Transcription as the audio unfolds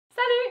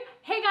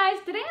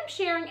today I'm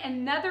sharing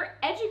another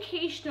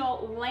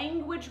educational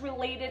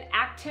language-related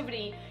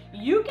activity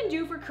you can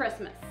do for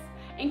Christmas.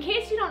 In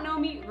case you don't know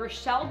me,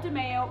 Rachèle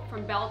DeMéo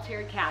from Belle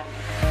Terre Academy.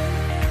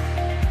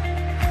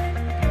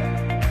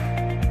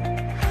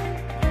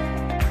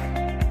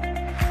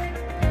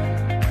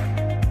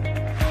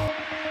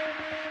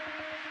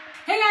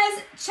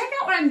 Check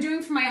out what I'm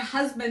doing for my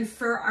husband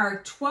for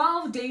our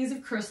 12 days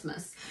of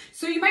Christmas.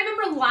 So you might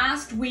remember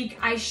last week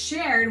I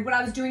shared what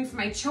I was doing for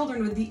my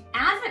children with the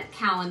Advent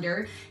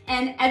calendar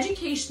and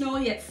educational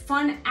yet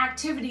fun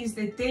activities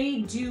that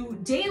they do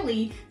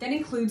daily that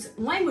includes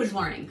language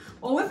learning.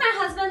 Well, with my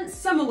husband,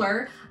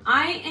 similar,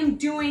 I am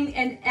doing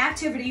an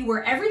activity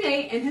where every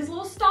day in his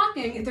little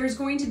stocking there's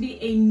going to be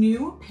a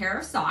new pair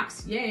of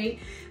socks, yay.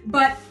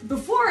 But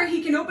before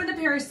he can open the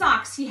pair of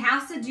socks, he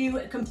has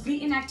to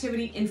complete an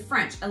activity in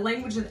French, a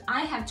language that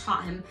I have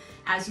taught him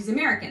as he's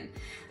American.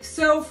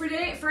 So for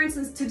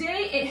instance,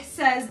 today it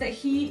says that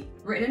he,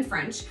 written in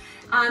French,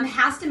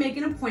 has to make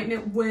an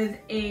appointment with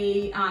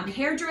a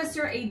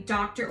hairdresser, a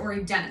doctor, or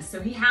a dentist.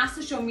 So he has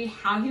to show me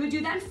how he would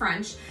do that in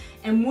French.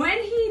 And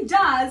when he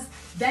does,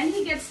 then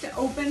he gets to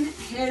open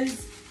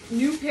his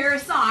new pair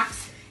of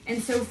socks.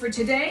 And so for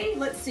today,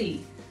 let's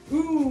see.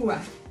 Ooh,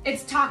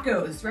 it's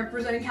tacos,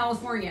 representing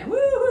California.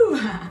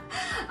 Woohoo!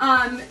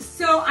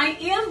 So I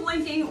am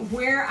linking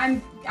where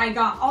I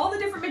got all the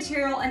different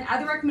material and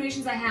other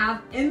recommendations I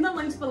have in the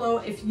links below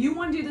if you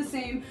want to do the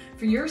same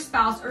for your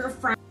spouse or a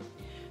friend.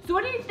 So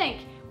what do you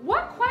think?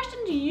 What question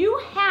do you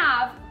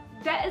have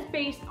that is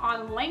based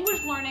on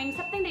language learning,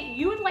 something that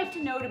you would like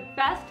to know to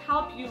best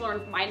help you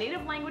learn my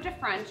native language of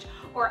French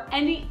or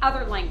any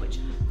other language?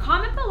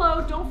 Comment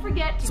below. Don't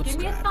forget to give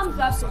me a thumbs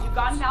up if you've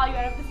gotten value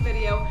out of this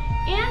video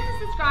and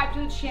to subscribe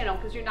to the channel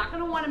because you're not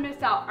going to want to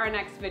miss out our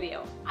next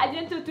video. À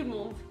bientôt tout le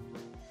monde!